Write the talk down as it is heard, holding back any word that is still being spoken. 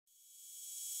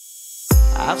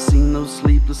I've seen those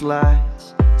sleepless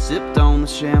lights, sipped on the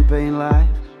champagne life.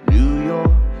 New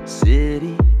York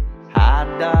City, high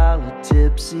dollar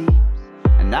tipsy,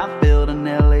 and I felt an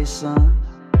LA sun,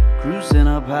 cruising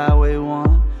up Highway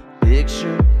 1.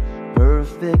 Picture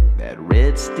perfect, that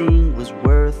red sting was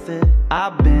worth it.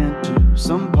 I've been to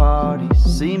some parties,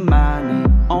 seen my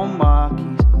name on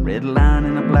marquees, red line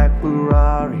in a black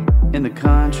Ferrari in the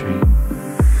country.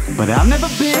 But I've never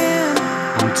been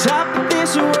on top of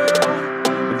this world.